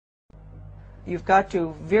You've got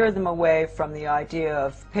to veer them away from the idea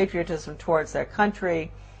of patriotism towards their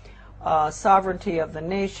country, sovereignty of the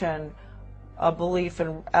nation, a belief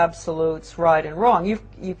in absolutes, right and wrong.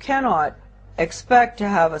 You cannot expect to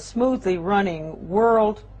have a smoothly running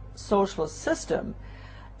world socialist system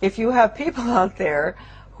if you have people out there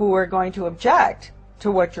who are going to object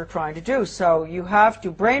to what you're trying to do. So you have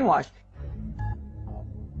to brainwash.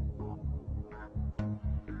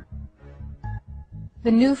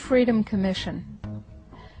 The New Freedom Commission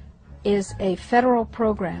is a federal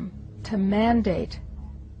program to mandate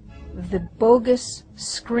the bogus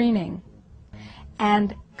screening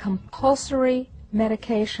and compulsory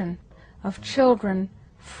medication of children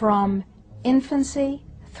from infancy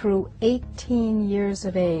through 18 years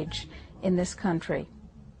of age in this country.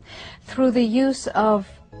 Through the use of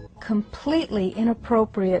completely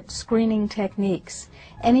inappropriate screening techniques,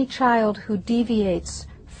 any child who deviates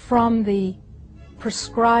from the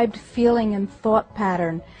prescribed feeling and thought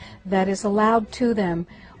pattern that is allowed to them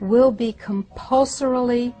will be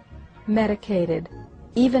compulsorily medicated,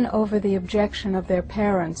 even over the objection of their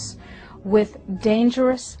parents, with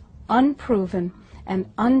dangerous, unproven,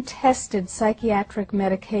 and untested psychiatric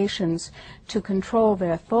medications to control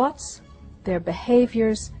their thoughts, their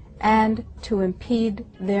behaviors, and to impede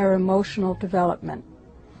their emotional development.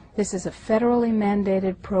 This is a federally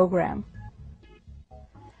mandated program.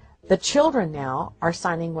 The children now are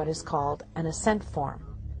signing what is called an assent form.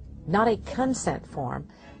 Not a consent form,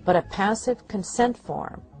 but a passive consent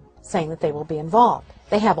form saying that they will be involved.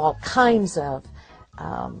 They have all kinds of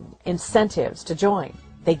incentives to join.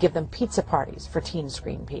 They give them pizza parties for Teen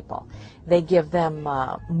Screen people. They give them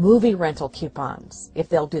movie rental coupons if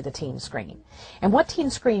they'll do the Teen Screen. And what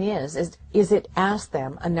Teen Screen is it asks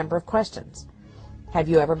them a number of questions. Have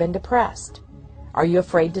you ever been depressed? Are you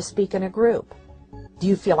afraid to speak in a group? Do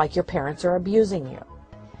you feel like your parents are abusing you?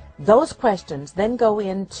 Those questions then go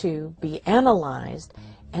in to be analyzed,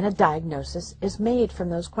 and a diagnosis is made from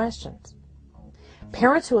those questions.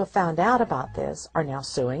 Parents who have found out about this are now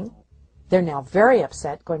suing. They're now very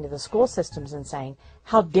upset, going to the school systems and saying,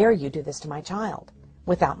 how dare you do this to my child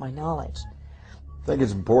without my knowledge? I think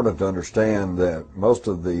it's important to understand that most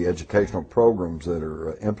of the educational programs that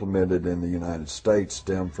are implemented in the United States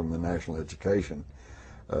stem from the National Education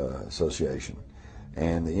Association.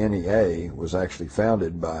 And the NEA was actually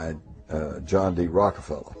founded by John D.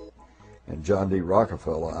 Rockefeller. And John D.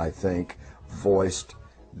 Rockefeller, I think, voiced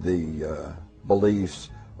the beliefs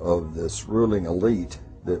of this ruling elite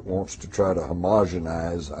that wants to try to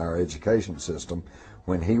homogenize our education system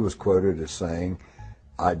when he was quoted as saying,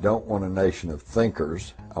 I don't want a nation of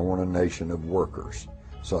thinkers, I want a nation of workers.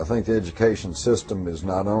 So I think the education system is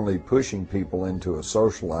not only pushing people into a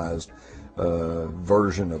socialized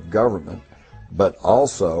version of government, but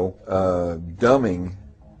also dumbing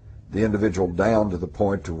the individual down to the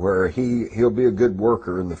point to where he'll be a good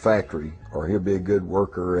worker in the factory, or he'll be a good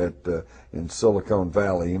worker in Silicon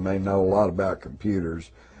Valley. He may know a lot about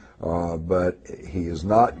computers, but he is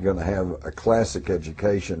not going to have a classic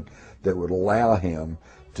education that would allow him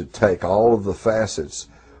to take all of the facets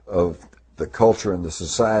of the culture and the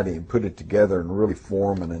society and put it together and really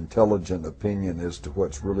form an intelligent opinion as to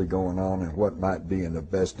what's really going on and what might be in the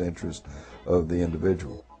best interest of the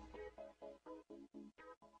individual.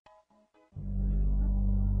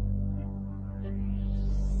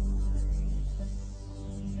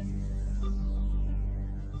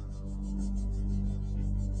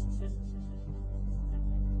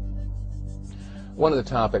 One of the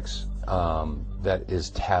topics that is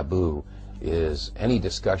taboo is any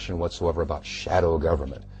discussion whatsoever about shadow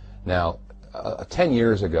government. Now, 10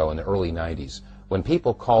 years ago in the early 90s, when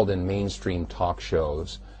people called in mainstream talk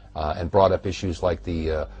shows and brought up issues like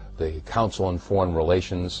the Council on Foreign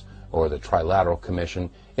Relations or the Trilateral Commission,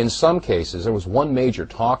 in some cases there was one major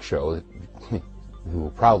talk show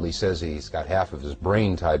who probably says he's got half of his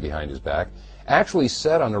brain tied behind his back, actually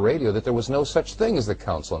said on the radio that there was no such thing as the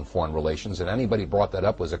Council on Foreign Relations, and anybody brought that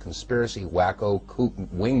up was a conspiracy, wacko, kook,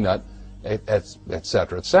 wingnut,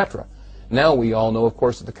 etc., etc. Now we all know, of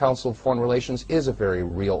course, that the Council of Foreign Relations is a very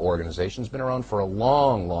real organization. It's been around for a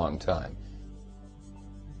long, long time.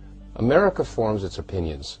 America forms its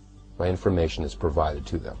opinions by information that's provided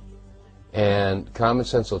to them. And common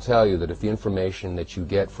sense will tell you that if the information that you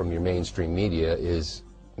get from your mainstream media is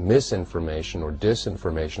misinformation or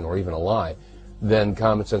disinformation or even a lie, then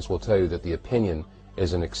common sense will tell you that the opinion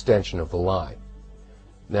is an extension of the lie.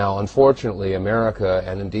 Now, unfortunately, America,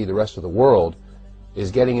 and indeed the rest of the world, is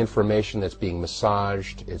getting information that's being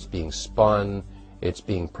massaged, it's being spun, it's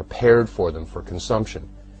being prepared for them for consumption.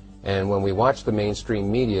 And when we watch the mainstream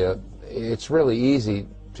media, it's really easy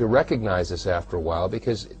to recognize this after a while,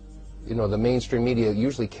 because you know, the mainstream media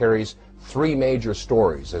usually carries 3 major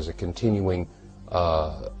stories as a continuing,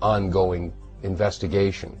 ongoing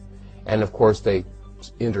investigation. And of course they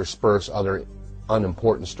intersperse other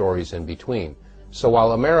unimportant stories in between. So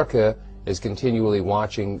while America is continually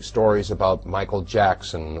watching stories about Michael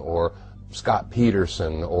Jackson or Scott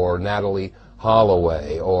Peterson or Natalie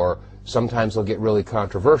Holloway, or sometimes they'll get really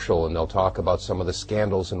controversial and they'll talk about some of the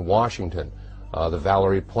scandals in Washington, the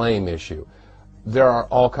Valerie Plame issue. There are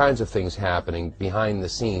all kinds of things happening behind the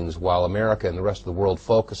scenes while America and the rest of the world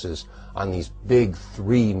focuses on these big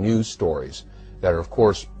 3 news stories that are, of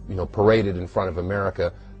course, you know, paraded in front of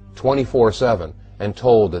America 24/7 and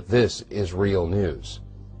told that this is real news.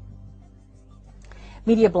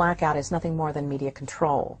 Media blackout is nothing more than media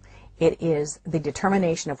control. It is the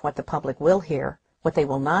determination of what the public will hear, what they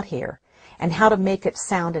will not hear, and how to make it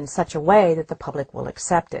sound in such a way that the public will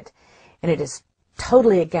accept it. And it is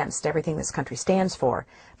totally against everything this country stands for,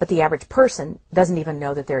 but the average person doesn't even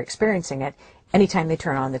know that they're experiencing it anytime they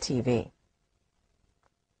turn on the TV.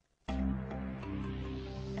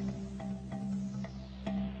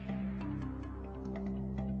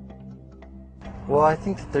 Well, I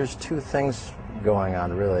think that there's 2 things going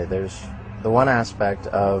on, really. There's the one aspect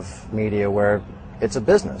of media where it's a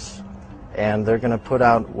business, and they're going to put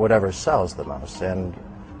out whatever sells the most. And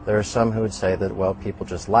there are some who would say that, well, people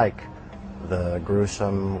just like the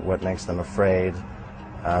gruesome, what makes them afraid.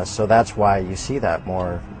 So that's why you see that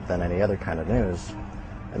more than any other kind of news.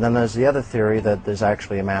 And then there's the other theory that there's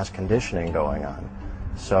actually a mass conditioning going on.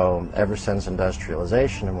 So ever since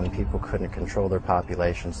industrialization, and when people couldn't control their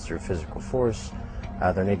populations through physical force,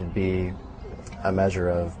 there needed to be a measure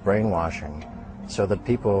of brainwashing so that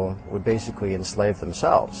people would basically enslave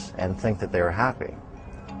themselves and think that they were happy.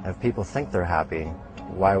 And if people think they're happy,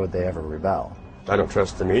 why would they ever rebel? I don't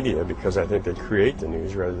trust the media because I think they create the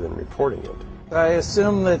news rather than reporting it. I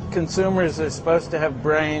assume that consumers are supposed to have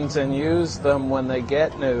brains and use them when they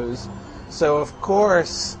get news. So of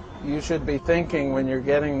course you should be thinking when you're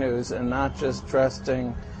getting news and not just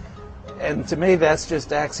trusting. And to me that's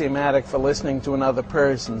just axiomatic for listening to another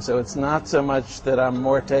person. So it's not so much that I'm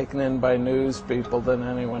more taken in by news people than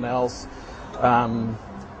anyone else.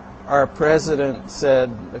 Our president said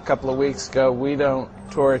a couple of weeks ago, we don't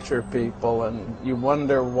torture people, and you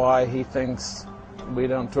wonder why he thinks we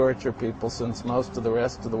don't torture people, since most of the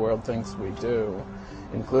rest of the world thinks we do,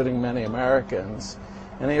 including many Americans.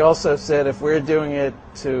 And he also said if we're doing it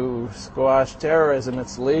to squash terrorism,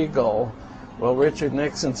 it's legal. Well, Richard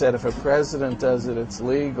Nixon said if a president does it, it's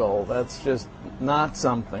legal. That's just not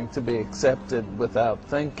something to be accepted without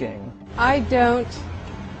thinking. I don't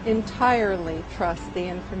entirely trust the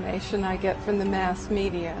information I get from the mass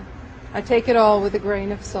media. I take it all with a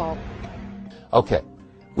grain of salt. Okay,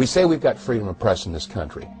 we say we've got freedom of press in this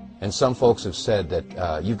country, and some folks have said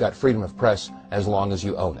that you've got freedom of press as long as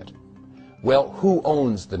you own it. Well, who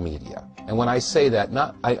owns the media? And when I say that,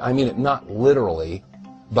 I mean it not literally,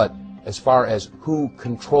 but as far as who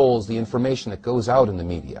controls the information that goes out in the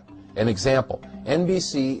media. An example,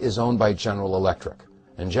 NBC is owned by General Electric,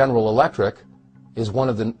 and General Electric is one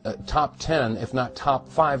of the top 10, if not top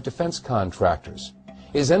 5 defense contractors.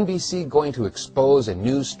 Is NBC going to expose a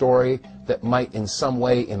news story that might in some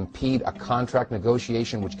way impede a contract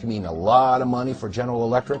negotiation, which can mean a lot of money for General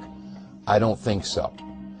Electric? I don't think so.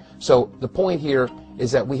 So the point here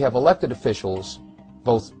is that we have elected officials,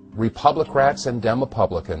 both Republicans and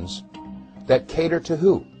Demopublicans, that cater to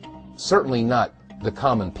who? Certainly not the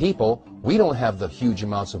common people. We don't have the huge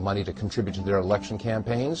amounts of money to contribute to their election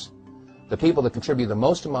campaigns. The people that contribute the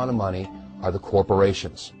most amount of money are the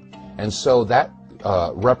corporations. And so that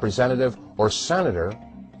representative or senator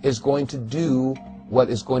is going to do what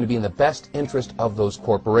is going to be in the best interest of those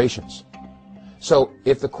corporations. So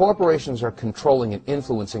if the corporations are controlling and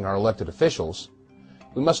influencing our elected officials,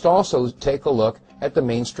 we must also take a look at the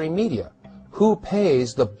mainstream media. Who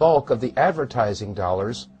pays the bulk of the advertising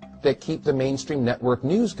dollars that keep the mainstream network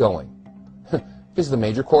news going? It's the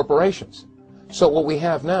major corporations. So what we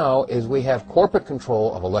have now is we have corporate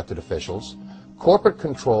control of elected officials, corporate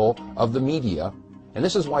control of the media, and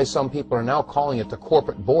this is why some people are now calling it the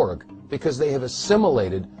corporate Borg, because they have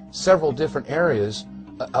assimilated several different areas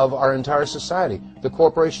of our entire society. The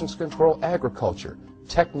corporations control agriculture,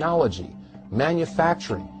 technology,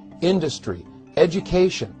 manufacturing, industry,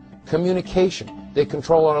 education, communication. They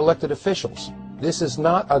control our elected officials. This is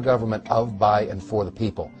not a government of, by, and for the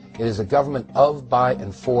people. It is a government of, by,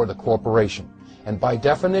 and for the corporation. And by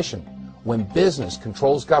definition, when business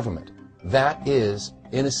controls government, that is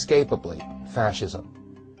inescapably fascism.